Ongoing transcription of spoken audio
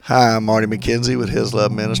Hi, I'm Marty McKenzie with His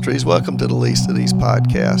Love Ministries. Welcome to the Least of These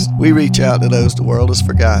podcasts. We reach out to those the world has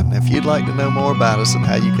forgotten. If you'd like to know more about us and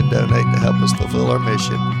how you can donate to help us fulfill our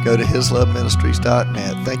mission, go to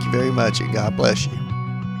hisloveministries.net. Thank you very much, and God bless you.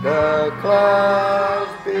 The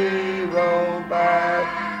clouds be rolled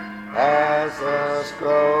back as a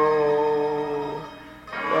scroll.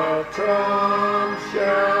 The trump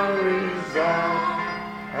shall resound,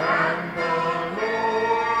 and the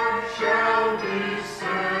Lord shall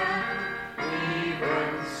descend.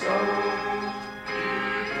 Even so,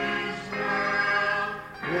 it is well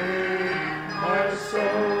with my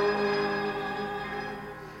soul.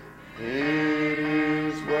 It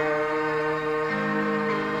is well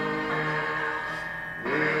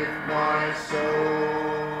with my soul.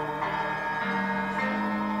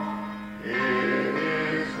 It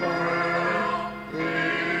is well,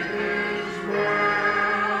 it is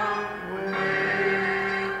well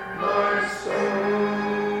with my soul.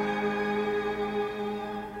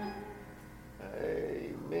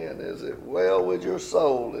 Amen. Is it well with your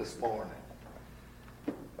soul this morning?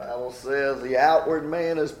 The Bible says the outward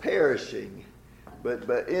man is perishing, but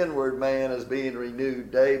inward man is being renewed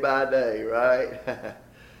day by day, right?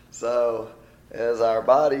 So as our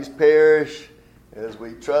bodies perish, as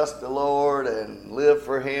we trust the Lord and live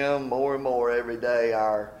for Him more and more every day,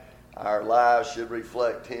 our lives should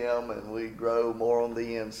reflect Him, and we grow more on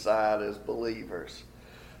the inside as believers.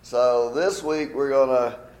 So this week we're going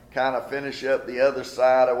to kind of finish up the other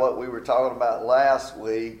side of what we were talking about last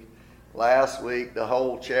week. Last week, the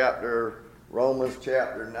whole chapter, Romans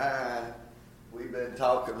chapter 9, we've been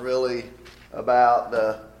talking really about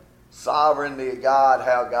the sovereignty of God,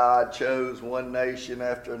 how God chose one nation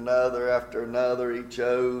after another. He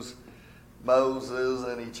chose Moses,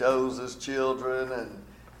 and He chose his children, and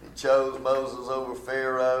He chose Moses over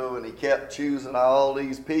Pharaoh, and He kept choosing all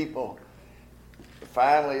these people.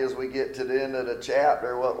 Finally, as we get to the end of the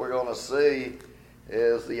chapter, what we're going to see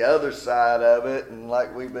is the other side of it, and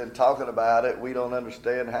like we've been talking about it, we don't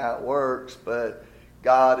understand how it works, but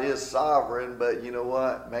God is sovereign, but you know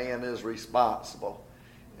what? Man is responsible.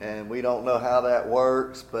 And we don't know how that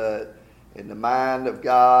works, but in the mind of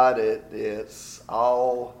God, it's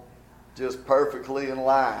all just perfectly in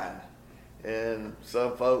line. And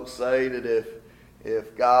some folks say that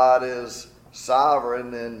if God is sovereign,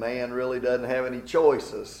 then man really doesn't have any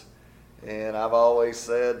choices. And I've always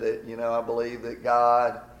said that, I believe that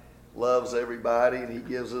God loves everybody, and He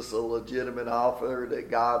gives us a legitimate offer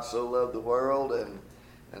that God so loved the world. And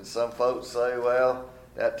some folks say, well,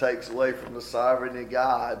 that takes away from the sovereignty of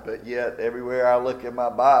God. But yet, everywhere I look in my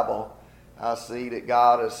Bible, I see that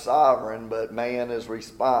God is sovereign, but man is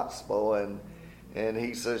responsible. And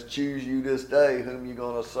He says, choose you this day whom you're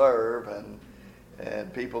going to serve.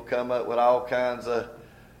 And people come up with all kinds of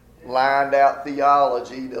lined out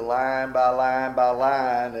theology, to line by line by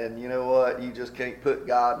line, and you know what? You just can't put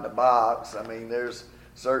God in a box. I mean, there's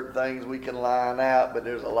certain things we can line out, but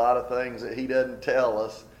there's a lot of things that He doesn't tell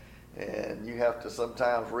us, and you have to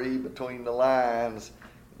sometimes read between the lines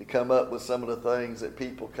to come up with some of the things that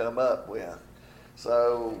people come up with.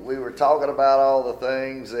 So we were talking about all the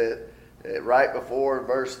things that right before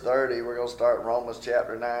verse 30, we're going to start Romans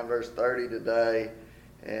chapter 9, verse 30 today.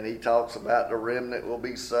 And he talks about the remnant will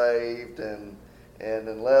be saved, and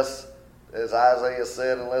unless, as Isaiah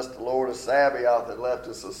said, unless the Lord of Sabaoth had left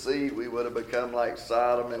us a seed, we would have become like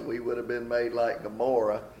Sodom, and we would have been made like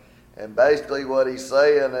Gomorrah. And basically what he's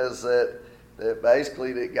saying is that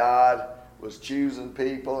basically that God was choosing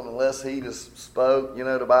people, and unless He just spoke,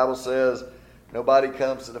 the Bible says nobody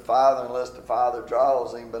comes to the Father unless the Father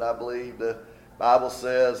draws him. But I believe the Bible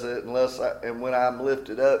says that and when I'm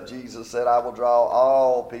lifted up, Jesus said, I will draw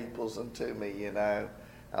all peoples unto me, I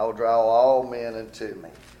will draw all men unto me.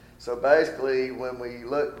 So basically, when we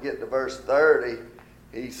get to verse 30,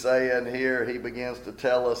 he's saying here, he begins to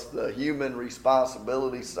tell us the human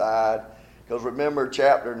responsibility side. Because remember,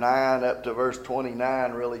 chapter 9 up to verse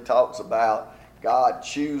 29 really talks about God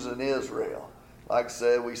choosing Israel. Like I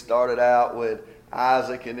said, we started out with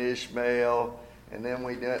Isaac and Ishmael, and then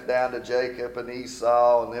we went down to Jacob and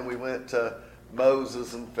Esau, and then we went to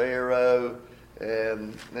Moses and Pharaoh,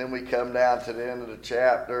 and then we come down to the end of the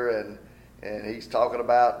chapter, and he's talking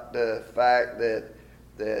about the fact that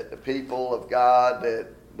the people of God, that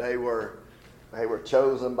they were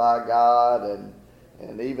chosen by God,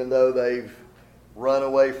 and even though they've run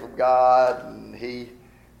away from God, and He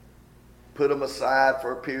put them aside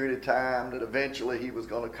for a period of time, that eventually He was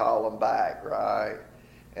going to call them back, right?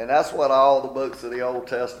 And that's what all the books of the Old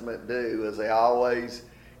Testament do, is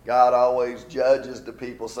God always judges the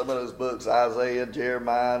people. Some of those books, Isaiah,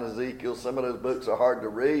 Jeremiah, and Ezekiel, some of those books are hard to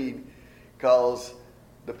read because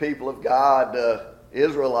the people of God, the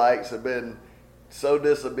Israelites, have been so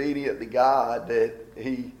disobedient to God that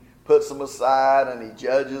he puts them aside and he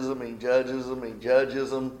judges them, he judges them, he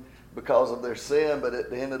judges them because of their sin. But at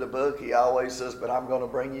the end of the book, he always says, but I'm going to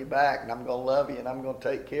bring you back, and I'm going to love you, and I'm going to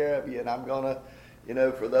take care of you, and I'm going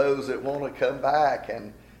to, for those that want to come back.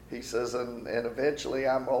 And he says, and eventually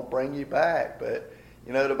I'm going to bring you back. But,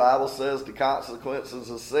 the Bible says the consequences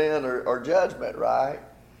of sin are judgment, right?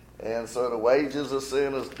 And so the wages of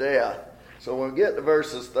sin is death. So when we get to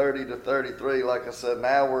verses 30 to 33, like I said,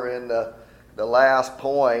 now we're in the last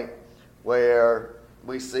point where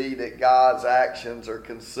we see that God's actions are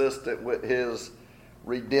consistent with his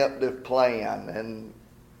redemptive plan. And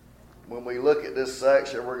when we look at this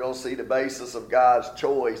section, we're going to see the basis of God's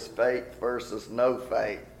choice, faith versus no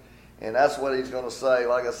faith. And that's what he's going to say.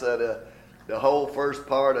 Like I said, the whole first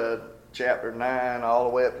part of chapter 9 all the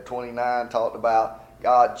way up to 29 talked about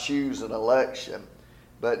God choosing election.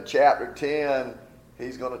 But in chapter 10,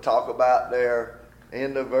 he's going to talk about their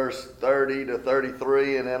end of verse 30 to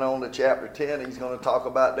 33, and then on to chapter 10, he's going to talk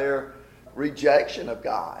about their rejection of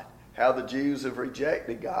God, how the Jews have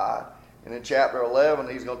rejected God. And in chapter 11,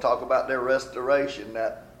 he's going to talk about their restoration,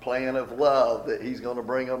 that plan of love that he's going to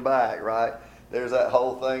bring them back, right? There's that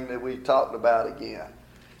whole thing that we talked about again.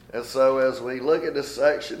 And so as we look at this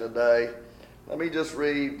section today, let me just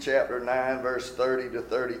read chapter 9, verse 30 to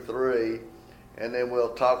 33, and then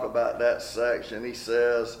we'll talk about that section. He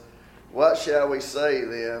says, what shall we say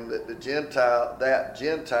then that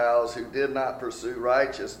Gentiles who did not pursue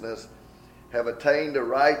righteousness have attained to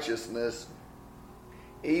righteousness,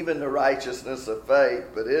 even the righteousness of faith,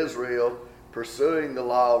 but Israel, pursuing the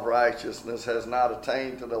law of righteousness, has not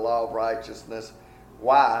attained to the law of righteousness.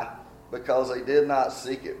 Why? Because they did not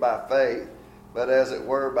seek it by faith, but as it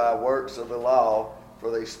were by works of the law.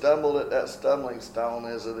 For they stumbled at that stumbling stone,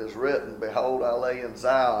 as it is written, behold, I lay in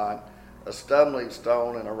Zion a stumbling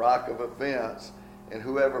stone and a rock of offense, and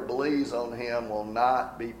whoever believes on him will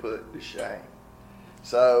not be put to shame.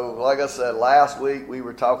 So, like I said, last week we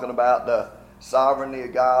were talking about the sovereignty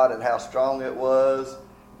of God and how strong it was.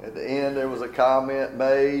 At the end there was a comment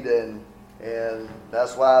made, and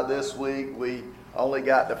that's why this week we only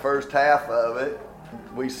got the first half of it.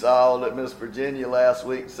 We saw that Miss Virginia last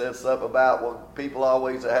week said something about, well, people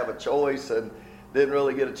always have a choice, and didn't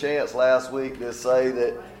really get a chance last week to say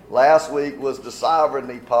that last week was the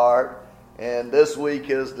sovereignty part, and this week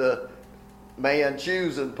is the man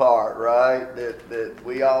choosing part, right? That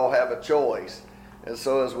we all have a choice. And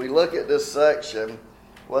so as we look at this section,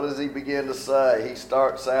 what does he begin to say? He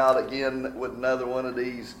starts out again with another one of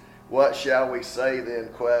these, what shall we say then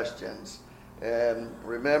questions. And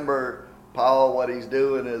remember, Paul, what he's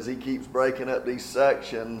doing is he keeps breaking up these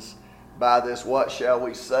sections by this what shall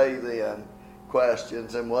we say then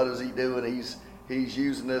questions. And what is he doing? He's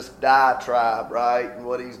using this diatribe, right? And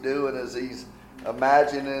what he's doing is he's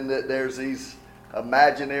imagining that there's these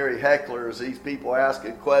imaginary hecklers, these people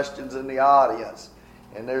asking questions in the audience.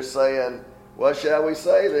 And they're saying, what shall we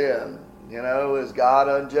say then? Is God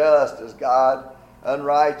unjust? Is God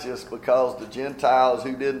unrighteous? Because the Gentiles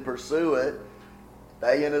who didn't pursue it,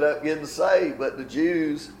 they ended up getting saved. But the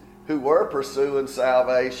Jews who were pursuing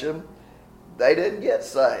salvation, they didn't get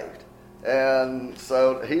saved. And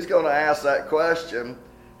so he's going to ask that question,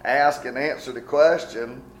 ask and answer the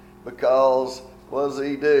question, because what does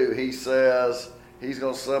he do? He says he's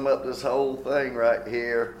going to sum up this whole thing right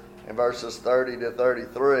here in verses 30 to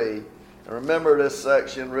 33. And remember, this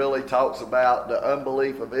section really talks about the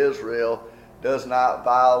unbelief of Israel does not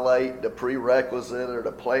violate the prerequisite or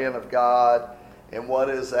the plan of God. And what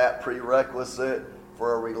is that prerequisite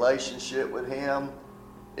for a relationship with him?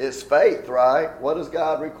 It's faith, right? What does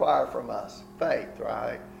God require from us? Faith,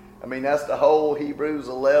 right? I mean, that's the whole Hebrews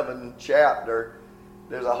 11 chapter.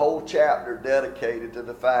 There's a whole chapter dedicated to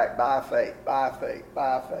the fact, by faith, by faith,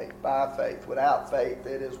 by faith, by faith. Without faith,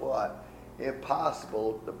 it is what?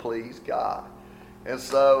 Impossible to please God. And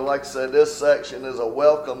so, like I said, this section is a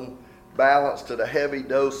welcome balance to the heavy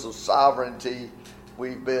dose of sovereignty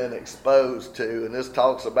we've been exposed to. And this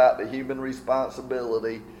talks about the human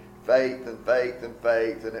responsibility, faith and faith and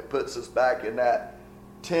faith, and it puts us back in that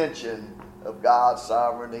tension of God's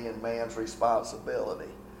sovereignty and man's responsibility.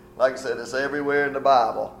 Like I said, it's everywhere in the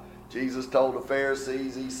Bible. Jesus told the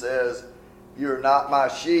Pharisees, he says, you're not my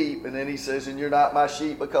sheep. And then he says, and you're not my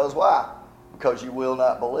sheep because why? Because you will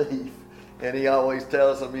not believe. And he always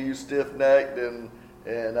tells them, you stiff-necked and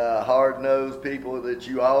hard-nosed people, that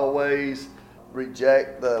you always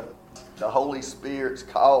reject the Holy Spirit's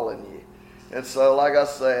calling you. And so, like I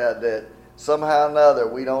said, that somehow or another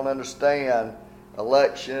we don't understand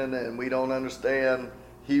election, and we don't understand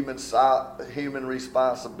human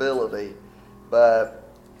responsibility. But,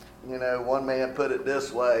 one man put it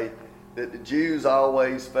this way, that the Jews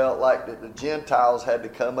always felt like that the Gentiles had to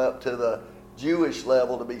come up to the Jewish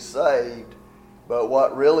level to be saved. But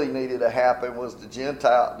what really needed to happen was the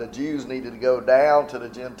Jews needed to go down to the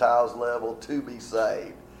Gentiles level to be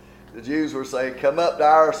saved. The Jews were saying, come up to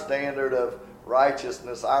our standard of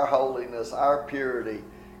righteousness, our holiness, our purity.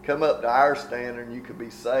 Come up to our standard and you can be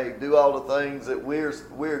saved. Do all the things that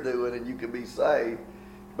we're doing and you can be saved.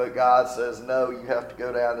 But God says, no, you have to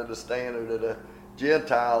go down to the standard of the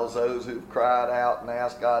Gentiles, those who've cried out and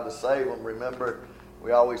asked God to save them. Remember,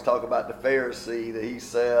 we always talk about the Pharisee, that he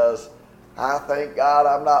says, I thank God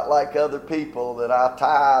I'm not like other people, that I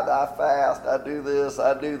tithe, I fast, I do this,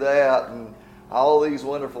 I do that, and all these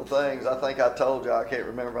wonderful things. I think I told you, I can't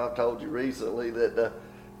remember if I told you recently, that the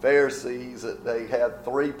Pharisees, that they had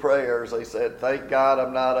 3 prayers. They said, thank God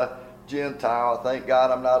I'm not a Gentile, thank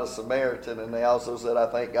God I'm not a Samaritan, and they also said, I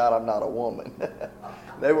thank God I'm not a woman.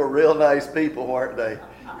 They were real nice people, weren't they?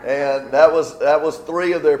 And that was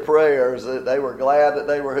 3 of their prayers, that they were glad that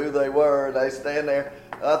they were who they were. They stand there,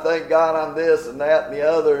 I thank God I'm this and that and the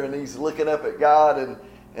other, and he's looking up at God,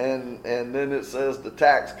 and then it says the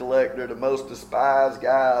tax collector, the most despised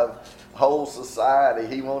guy of whole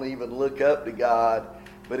society, he won't even look up to God,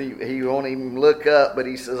 but he won't even look up, but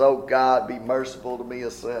he says, oh God, be merciful to me,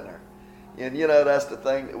 a sinner. And that's the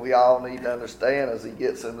thing that we all need to understand as he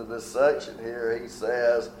gets into this section here. He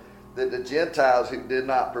says that the Gentiles who did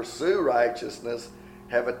not pursue righteousness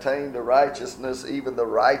have attained the righteousness, even the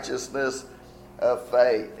righteousness of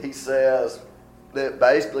faith. He says that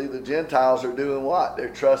basically the Gentiles are doing what? They're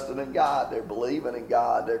trusting in God. They're believing in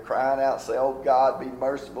God. They're crying out, saying, oh God, be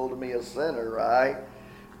merciful to me, a sinner, right?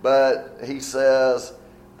 But he says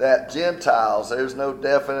that Gentiles, there's no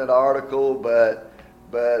definite article, but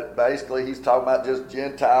basically he's talking about just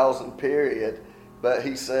Gentiles and period. But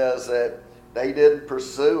he says that they didn't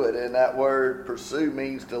pursue it. And that word pursue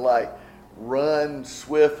means to run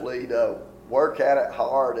swiftly, to work at it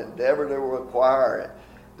hard, endeavor to acquire it,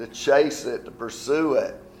 to chase it, to pursue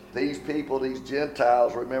it. These people, these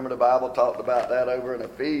Gentiles, remember the Bible talked about that over in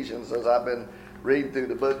Ephesians, as I've been reading through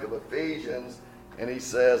the book of Ephesians, and he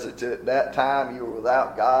says that at that time you were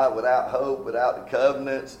without God, without hope, without the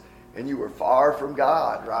covenants, and you were far from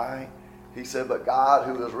God, right? He said, but God,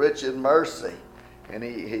 who is rich in mercy, and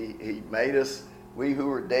he made us, we who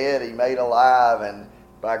were dead, he made alive, and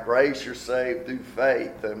by grace you're saved through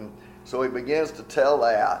faith. And so he begins to tell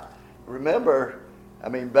that. Remember,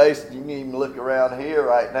 basically, you can even look around here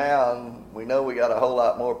right now, and we know we got a whole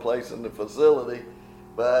lot more place in the facility,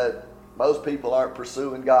 but most people aren't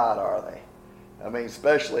pursuing God, are they?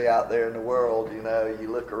 Especially out there in the world, you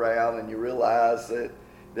look around and you realize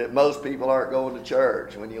that most people aren't going to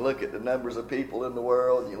church. When you look at the numbers of people in the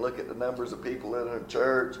world, you look at the numbers of people in a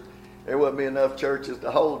church, there wouldn't be enough churches to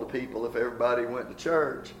hold the people if everybody went to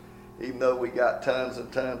church. Even though we got tons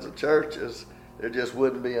and tons of churches, there just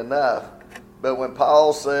wouldn't be enough. But when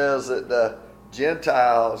Paul says that the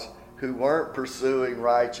Gentiles who weren't pursuing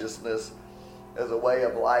righteousness as a way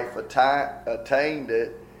of life attained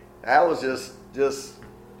it, that was just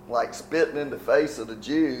like spitting in the face of the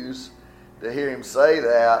Jews to hear him say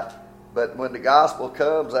that. But when the gospel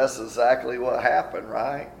comes, that's exactly what happened,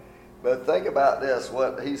 right? But think about this,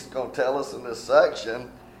 what he's going to tell us in this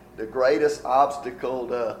section, the greatest obstacle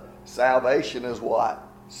to salvation is what?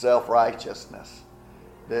 Self-righteousness.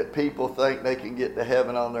 That people think they can get to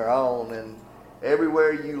heaven on their own, and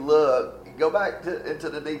everywhere you look, you go back into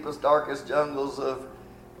the deepest, darkest jungles of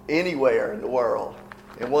anywhere in the world,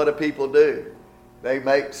 and what do people do? They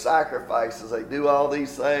make sacrifices, they do all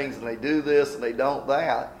these things, and they do this and they don't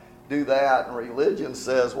do that, and religion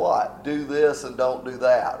says what? Do this and don't do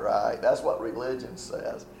that, right? That's what religion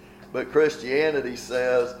says. But Christianity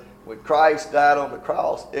says, when Christ died on the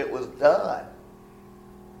cross, it was done.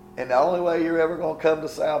 And the only way you're ever going to come to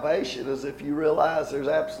salvation is if you realize there's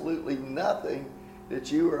absolutely nothing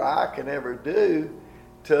that you or I can ever do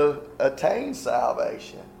to attain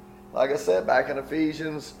salvation. Like I said, back in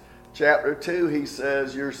Ephesians chapter 2, he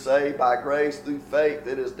says, you're saved by grace through faith.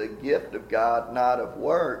 It is the gift of God, not of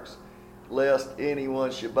works, lest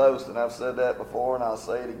anyone should boast. And I've said that before, and I'll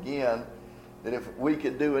say it again, that if we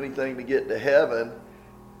could do anything to get to heaven,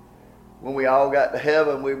 when we all got to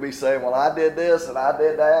heaven, we'd be saying, well, I did this, and I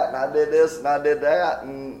did that, and I did this, and I did that,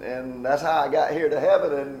 and that's how I got here to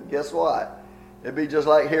heaven. And guess what? It'd be just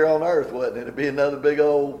like here on earth, wouldn't it? It'd be another big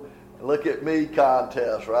old look at me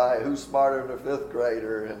contest, right? Who's smarter than a fifth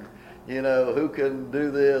grader? And, who can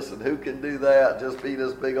do this and who can do that? Just be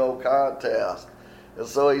this big old contest. And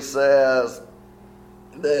so he says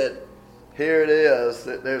that here it is,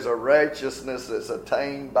 that there's a righteousness that's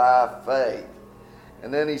attained by faith.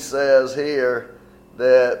 And then he says here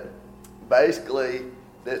that basically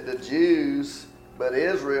that the Jews, but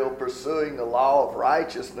Israel pursuing the law of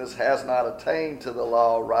righteousness has not attained to the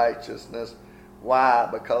law of righteousness. Why?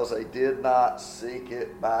 Because they did not seek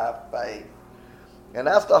it by faith. And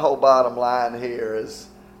that's the whole bottom line here, is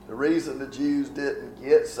the reason the Jews didn't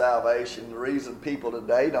get salvation, the reason people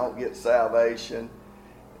today don't get salvation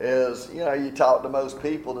is, you talk to most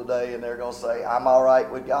people today and they're going to say, I'm all right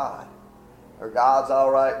with God, or God's all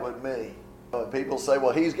right with me. And people say,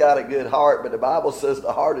 well, he's got a good heart, but the Bible says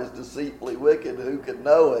the heart is deceitfully wicked. Who could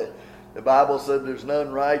know it? The Bible said there's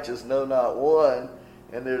none righteous, no, not one.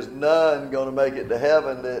 And there's none going to make it to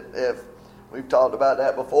heaven. That if we've talked about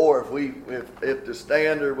that before, if the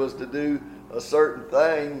standard was to do a certain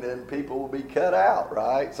thing, then people will be cut out,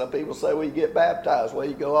 right? Some people say, well, you get baptized. Well,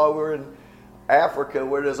 you go over in Africa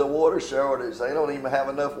where there's a water shortage. They don't even have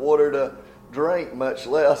enough water to drink, much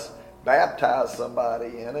less baptize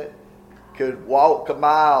somebody in it. Could walk a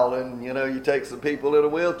mile, and you take some people in a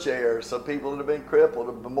wheelchair, some people that have been crippled,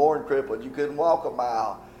 have been born crippled. You couldn't walk a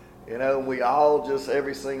mile. We all just,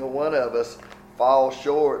 every single one of us, fall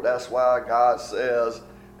short. That's why God says,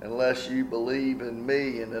 unless you believe in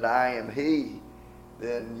me and that I am he,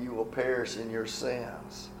 then you will perish in your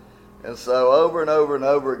sins. And so over and over and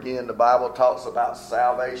over again, the Bible talks about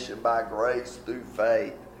salvation by grace through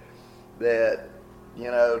faith. That,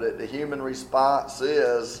 that the human response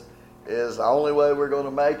is the only way we're going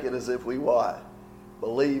to make it is if we what?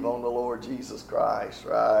 Believe on the Lord Jesus Christ,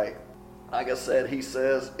 right? Like I said, he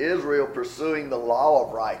says, Israel pursuing the law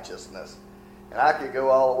of righteousness. And I could go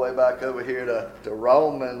all the way back over here to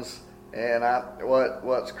Romans. And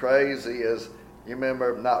what's crazy is, you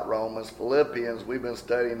remember, not Romans, Philippians. We've been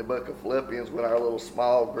studying the book of Philippians with our little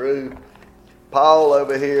small group. Paul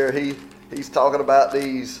over here, he's talking about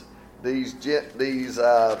these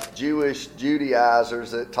Jewish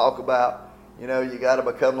Judaizers that talk about, you got to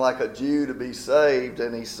become like a Jew to be saved.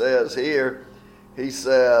 And he says here, if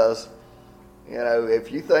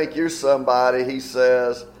you think you're somebody, he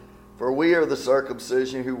says, for we are the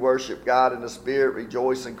circumcision who worship God in the Spirit,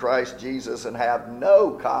 rejoice in Christ Jesus, and have no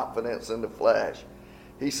confidence in the flesh.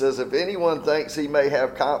 He says, if anyone thinks he may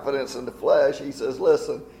have confidence in the flesh, he says,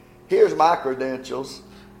 listen, here's my credentials.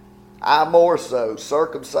 I more so,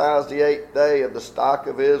 circumcised the 8th day, of the stock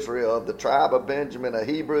of Israel, of the tribe of Benjamin, a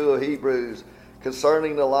Hebrew of Hebrews,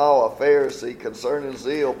 concerning the law, a Pharisee, concerning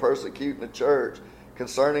zeal, persecuting the church,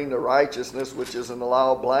 concerning the righteousness which is in the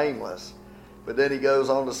law, blameless. But then he goes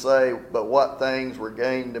on to say, but what things were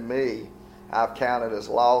gained to me, I've counted as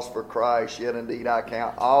loss for Christ. Yet indeed I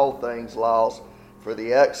count all things lost for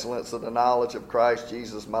the excellence of the knowledge of Christ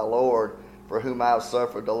Jesus my Lord, for whom I have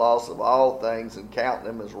suffered the loss of all things, and count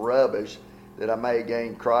them as rubbish, that I may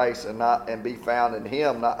gain Christ and be found in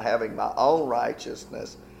him, not having my own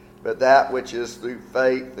righteousness, but that which is through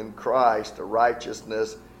faith in Christ, a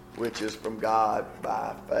righteousness which is from God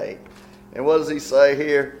by faith. And what does he say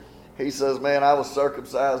here? He says, man, I was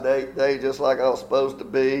circumcised the 8th day just like I was supposed to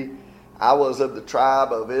be. I was of the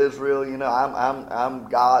tribe of Israel. I'm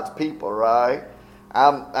God's people, right?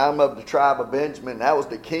 I'm of the tribe of Benjamin. That was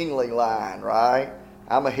the kingly line, right?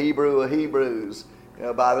 I'm a Hebrew of Hebrews.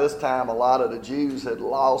 By this time, a lot of the Jews had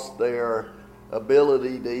lost their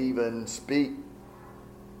ability to even speak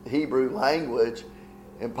Hebrew language.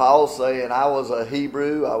 And Paul's saying, I was a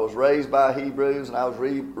Hebrew. I was raised by Hebrews, and I was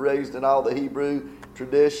raised in all the Hebrew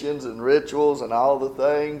traditions and rituals and all the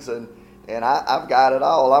things. And I've got it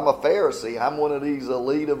all. I'm a Pharisee. I'm one of these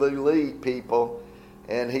elite of elite people.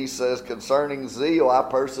 And he says, concerning zeal, I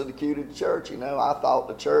persecuted the church. I thought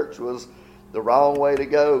the church was the wrong way to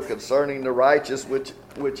go. Concerning the righteous, which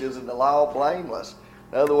is in the law, blameless.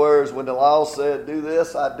 In other words, when the law said, do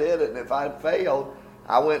this, I did it. And if I failed,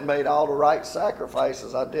 I went and made all the right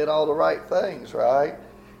sacrifices. I did all the right things, right?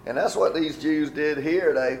 And that's what these Jews did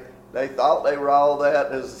here. They thought they were all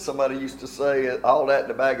that, as somebody used to say, all that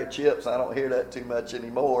in a bag of chips. I don't hear that too much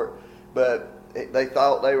anymore. But they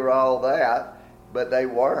thought they were all that. But they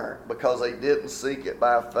weren't, because they didn't seek it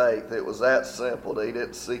by faith. It was that simple. They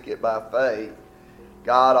didn't seek it by faith.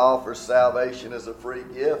 God offers salvation as a free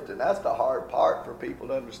gift, and that's the hard part for people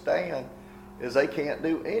to understand, is they can't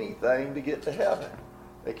do anything to get to heaven.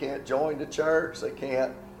 They can't join the church. They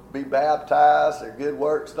can't be baptized. Their good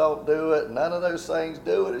works don't do it. None of those things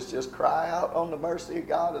do it. It's just cry out on the mercy of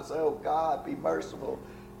God and say, oh God, be merciful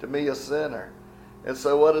to me, a sinner. And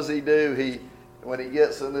so what does he do? When he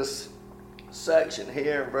gets in this section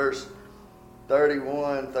here in verse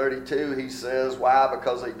 31, 32, he says, why?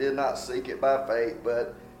 Because they did not seek it by faith,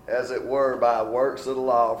 but as it were, by works of the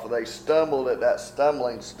law, for they stumbled at that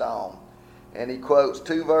stumbling stone. And he quotes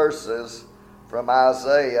two verses from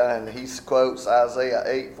Isaiah, and he quotes Isaiah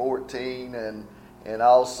 8:14 and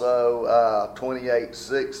also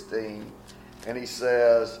 28:16. And he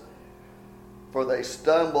says, for they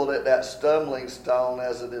stumbled at that stumbling stone,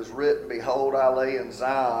 as it is written, behold, I lay in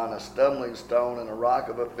Zion a stumbling stone and a rock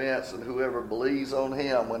of offense, and whoever believes on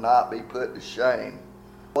him will not be put to shame.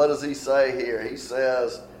 What does he say here? He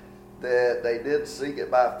says that they did seek it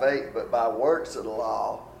by faith, but by works of the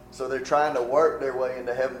law. So they're trying to work their way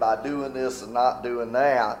into heaven by doing this and not doing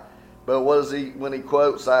that. But what does he, when he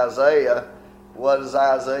quotes Isaiah, what does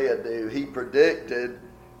Isaiah do? He predicted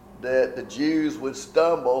that the Jews would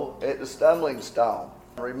stumble at the stumbling stone.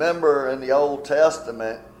 Remember in the Old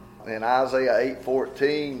Testament, in Isaiah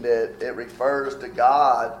 8:14, that it refers to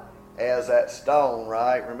God as that stone,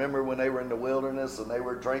 right? Remember when they were in the wilderness and they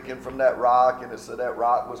were drinking from that rock, and it said that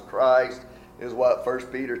rock was Christ, is what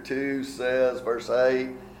 1 Peter 2 says, verse 8.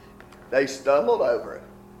 They stumbled over it.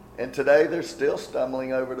 And today they're still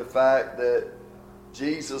stumbling over the fact that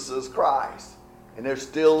Jesus is Christ. And they're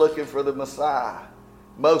still looking for the Messiah.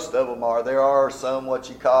 Most of them are. There are some what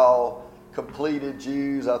you call completed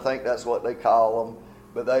Jews. I think that's what they call them.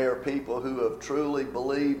 But they are people who have truly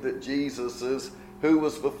believed that Jesus is who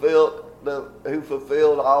fulfilled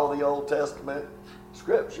all the Old Testament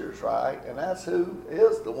scriptures, right? And that's who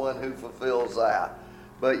is the one who fulfills that.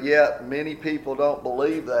 But yet many people don't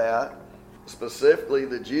believe that. Specifically,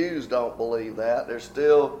 the Jews don't believe that. They're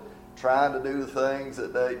still trying to do the things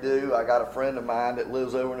that they do. I got a friend of mine that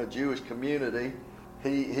lives over in a Jewish community.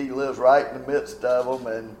 He lives right in the midst of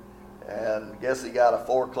them, and I guess he got a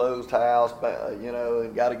foreclosed house,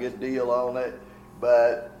 and got a good deal on it.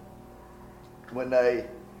 But when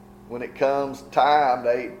it comes time,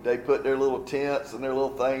 they put their little tents and their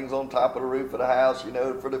little things on top of the roof of the house,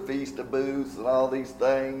 for the Feast of Booths and all these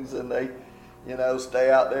things, and they, stay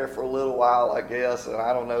out there for a little while, I guess, and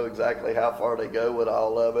I don't know exactly how far they go with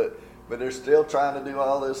all of it, but they're still trying to do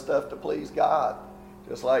all this stuff to please God.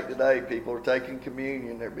 Just like today, people are taking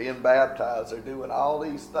communion, they're being baptized, they're doing all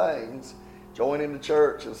these things, joining the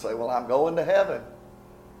church and say, well, I'm going to heaven.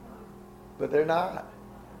 But they're not.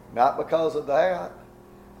 Not because of that.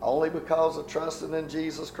 Only because of trusting in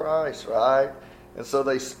Jesus Christ, right? And so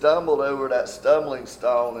they stumbled over that stumbling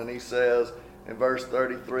stone, and he says in verse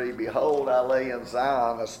 33, behold, I lay in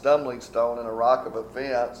Zion a stumbling stone and a rock of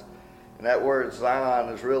offense. And that word Zion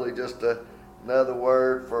is really just another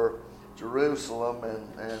word for Jerusalem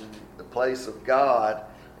and the place of God.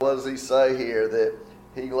 What does he say here? That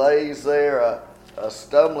he lays there a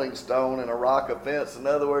stumbling stone and a rock of offense. In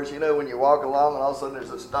other words, when you walk along and all of a sudden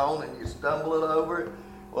there's a stone and you stumble over it,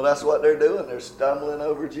 well, that's what they're doing. They're stumbling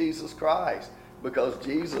over Jesus Christ, because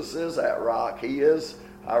Jesus is that rock. He is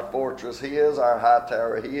our fortress. He is our high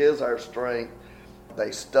tower. He is our strength.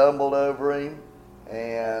 They stumbled over him,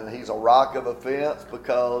 and he's a rock of offense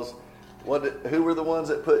because who were the ones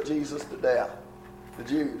that put Jesus to death? The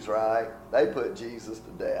Jews, right? They put Jesus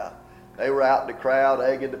to death. They were out in the crowd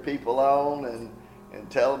egging the people on and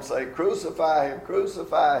tell them, say, crucify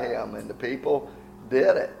him. And the people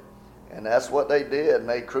did it. And that's what they did, and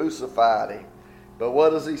they crucified him. But what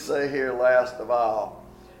does he say here last of all?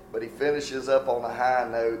 But he finishes up on a high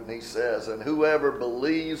note, and he says, and whoever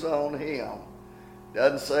believes on him,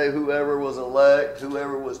 doesn't say whoever was elect,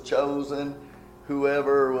 whoever was chosen,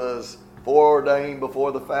 whoever was foreordained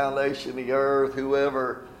before the foundation of the earth,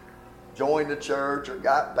 whoever joined the church or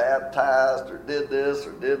got baptized or did this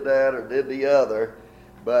or did that or did the other,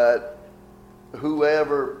 but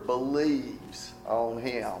whoever believes on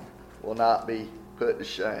him will not be put to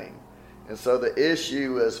shame. And so the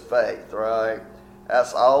issue is faith, right?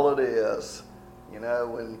 That's all it is.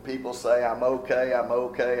 When people say, I'm okay.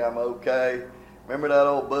 Remember that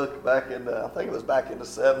old book I think it was back in the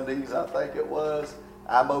 70s, I think it was,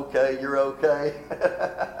 I'm okay, you're okay.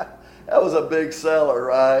 That was a big seller,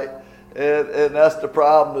 right? And that's the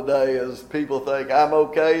problem today, is people think I'm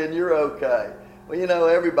okay and you're okay. Well,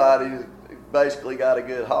 everybody's basically got a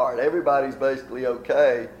good heart. Everybody's basically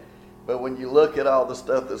okay. But when you look at all the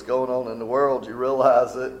stuff that's going on in the world, you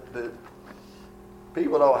realize that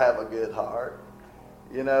people don't have a good heart.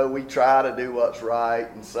 We try to do what's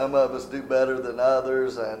right, and some of us do better than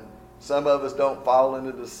others, and some of us don't fall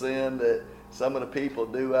into the sin that some of the people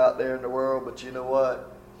do out there in the world. But you know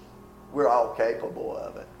what? We're all capable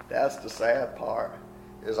of it. That's the sad part,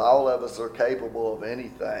 is all of us are capable of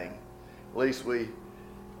anything. At least we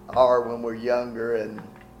are when we're younger. And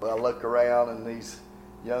when I look around and these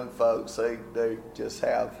young folks, they just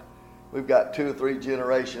we've got 2 or 3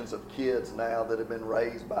 generations of kids now that have been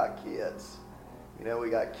raised by kids. You know,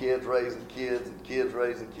 we got kids raising kids and kids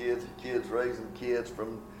raising kids and kids raising kids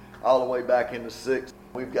from all the way back in the 60s.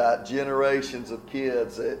 We've got generations of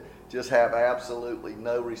kids that just have absolutely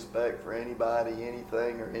no respect for anybody,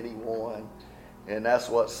 anything, or anyone. And that's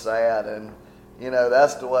what's sad. And, you know,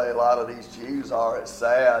 that's the way a lot of these Jews are. It's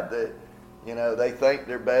sad that, you know, they think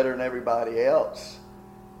they're better than everybody else,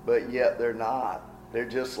 but yet they're not. They're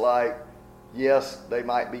just like, yes, they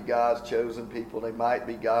might be God's chosen people. They might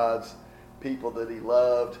be God's people that he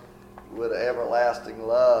loved with an everlasting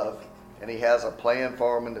love, and he has a plan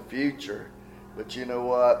for them in the future. But you know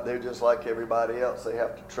what? They're just like everybody else. They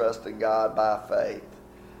have to trust in God by faith.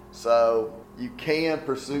 So you can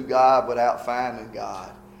pursue God without finding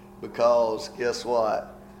God, because guess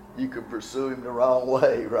what? You can pursue him the wrong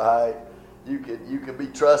way, right? You can be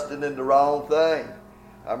trusting in the wrong thing.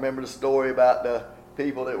 I remember the story about the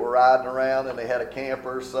people that were riding around and they had a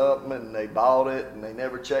camper or something and they bought it and they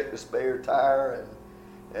never checked the spare tire,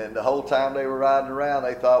 and the whole time they were riding around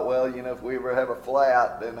they thought, well, you know, if we ever have a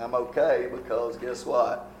flat then I'm okay, because guess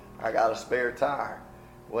what? I got a spare tire.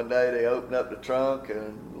 One day they opened up the trunk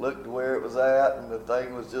and looked where it was at, and the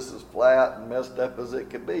thing was just as flat and messed up as it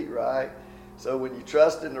could be, right? So when you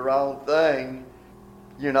trust in the wrong thing,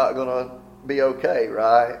 you're not going to be okay,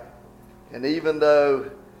 right? And even though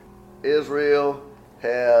Israel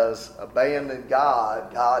has abandoned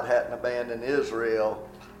God, God hadn't abandoned Israel,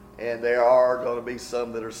 and there are going to be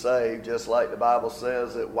some that are saved, just like the Bible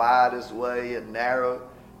says that wide is the way and narrow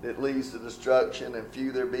that leads to destruction, and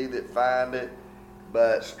few there be that find it,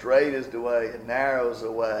 but straight is the way and narrow is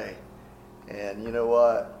the way. And you know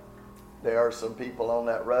what? There are some people on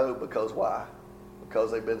that road, because why?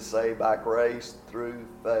 Because they've been saved by grace through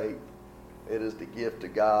faith. It is the gift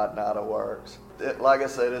of God, not of works. Like I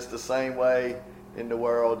said, it's the same way in the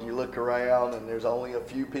world. You look around and there's only a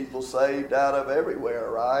few people saved out of everywhere,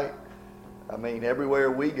 right? I mean,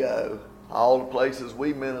 everywhere we go, all the places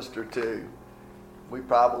we minister to, we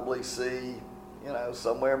probably see, you know,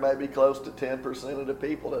 somewhere maybe close to 10% of the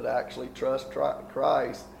people that actually trust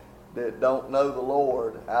Christ that don't know the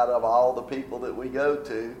Lord. Out of all the people that we go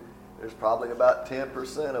to, there's probably about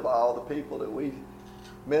 10% of all the people that we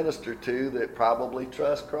minister to that probably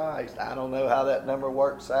trust Christ. I don't know how that number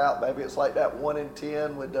works out. Maybe it's like that 1 in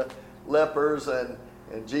 10 with the lepers, and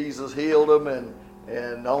Jesus healed them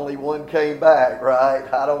and only one came back, right?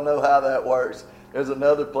 I don't know how that works. There's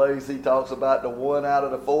another place he talks about the 1 out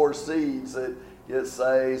of the 4 seeds that gets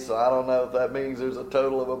saved. So I don't know if that means there's a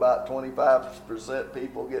total of about 25%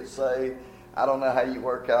 people get saved. I don't know how you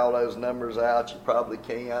work all those numbers out. You probably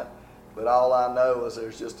can't. But all I know is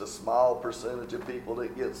there's just a small percentage of people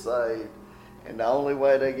that get saved. And the only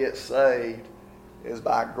way they get saved is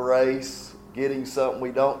by grace, getting something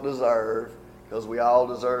we don't deserve, because we all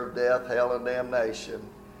deserve death, hell, and damnation.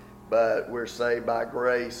 But we're saved by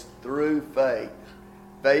grace through faith.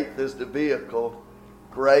 Faith is the vehicle.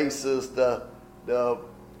 Grace is the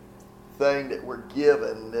thing that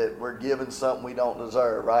we're given something we don't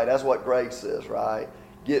deserve, right? That's what grace is, right?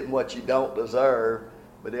 Getting what you don't deserve.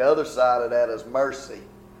 But the other side of that is mercy.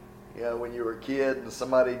 You know, when you were a kid and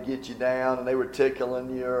somebody would get you down and they were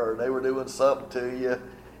tickling you or they were doing something to you,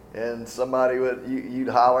 and somebody you'd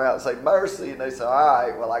holler out and say, mercy, and they say, all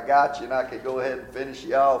right, well, I got you and I could go ahead and finish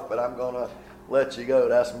you off, but I'm going to let you go.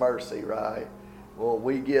 That's mercy, right? Well,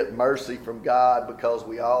 we get mercy from God because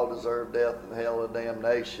we all deserve death and hell and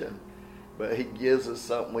damnation. But he gives us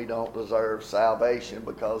something we don't deserve, salvation,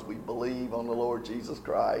 because we believe on the Lord Jesus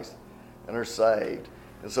Christ and are saved.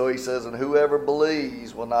 And so he says, and whoever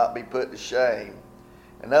believes will not be put to shame.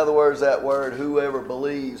 In other words, that word, whoever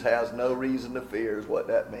believes, has no reason to fear, is what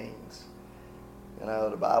that means. You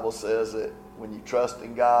know, the Bible says that when you trust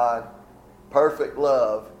in God, perfect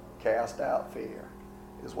love casts out fear,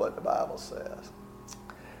 is what the Bible says.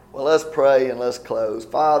 Well, let's pray and let's close.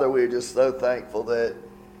 Father, we're just so thankful that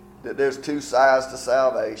there's two sides to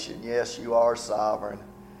salvation. Yes, you are sovereign.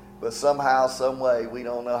 But somehow, some way, we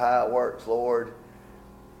don't know how it works, Lord.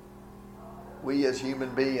 We as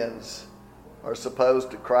human beings are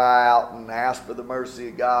supposed to cry out and ask for the mercy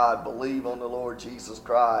of God, believe on the Lord Jesus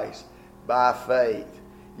Christ by faith.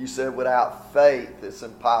 You said without faith it's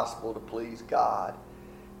impossible to please God.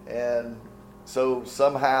 And so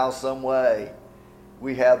somehow, some way,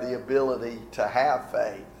 we have the ability to have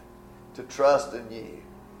faith, to trust in you.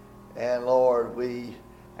 And Lord, we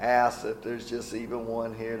ask that there's just even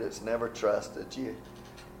one here that's never trusted you,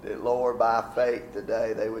 that Lord, by faith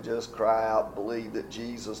today they would just cry out, believe that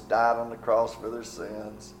Jesus died on the cross for their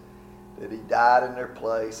sins, that he died in their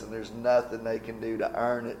place, and there's nothing they can do to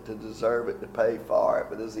earn it, to deserve it, to pay for it.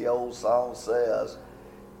 But as the old song says,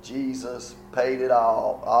 Jesus paid it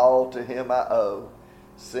all to him I owe.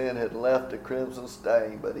 Sin had left a crimson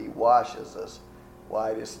stain, but he washes us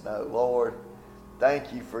white as snow. Lord,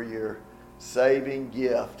 thank you for your saving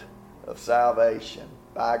gift of salvation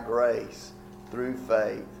by grace through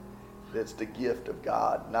faith. That's the gift of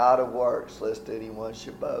God, not of works, lest anyone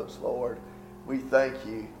should boast. Lord, we thank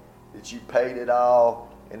you that you paid it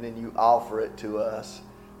all and then you offer it to us.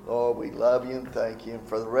 Lord, we love you and thank you. And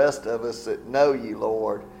for the rest of us that know you,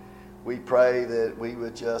 Lord, we pray that we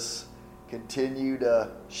would just continue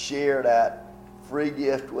to share that free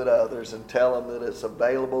gift with others and tell them that it's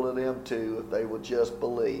available to them too if they will just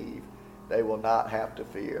believe. They will not have to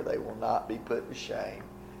fear. They will not be put to shame.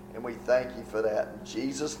 And we thank you for that. In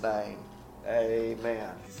Jesus' name,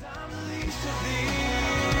 amen.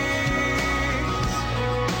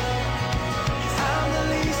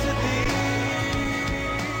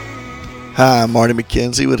 Hi, I'm Marty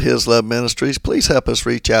McKenzie with His Love Ministries. Please help us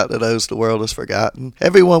reach out to those the world has forgotten.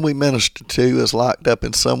 Everyone we minister to is locked up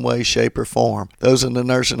in some way, shape, or form. Those in the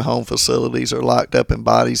nursing home facilities are locked up in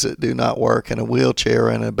bodies that do not work, in a wheelchair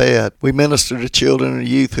or in a bed. We minister to children and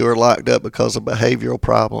youth who are locked up because of behavioral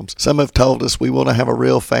problems. Some have told us we want to have a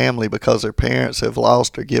real family because their parents have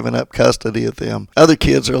lost or given up custody of them. Other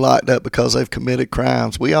kids are locked up because they've committed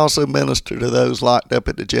crimes. We also minister to those locked up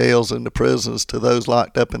at the jails and the prisons, to those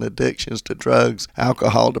locked up in addictions to drugs,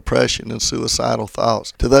 alcohol, depression, and suicidal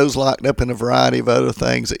thoughts, to those locked up in a variety of other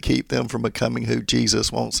things that keep them from becoming who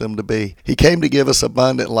Jesus wants them to be. He came to give us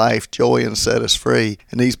abundant life, joy, and set us free,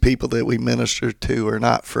 and these people that we minister to are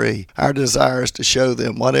not free. Our desire is to show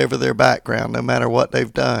them, whatever their background, no matter what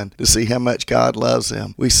they've done, to see how much God loves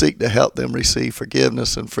them. We seek to help them receive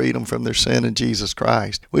forgiveness and freedom from their sin in Jesus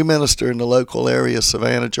Christ. We minister in the local area,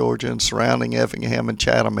 Savannah, Georgia, and surrounding Effingham and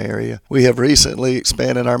Chatham area. We have recently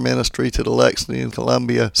expanded our ministry to the Lexington and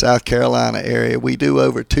Columbia, South Carolina area. We do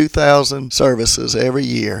over 2,000 services every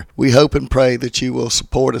year. We hope and pray that you will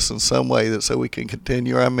support us in some way so we can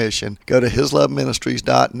continue our mission. Go to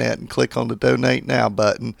hisloveministries.net and click on the Donate Now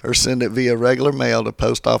button, or send it via regular mail to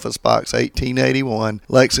Post Office Box 1881,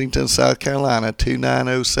 Lexington, South Carolina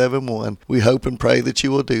 29071. We hope and pray that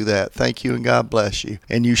you will do that. Thank you and God bless you.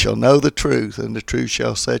 And you shall know the truth, and the truth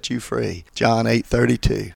shall set you free. John 8:32.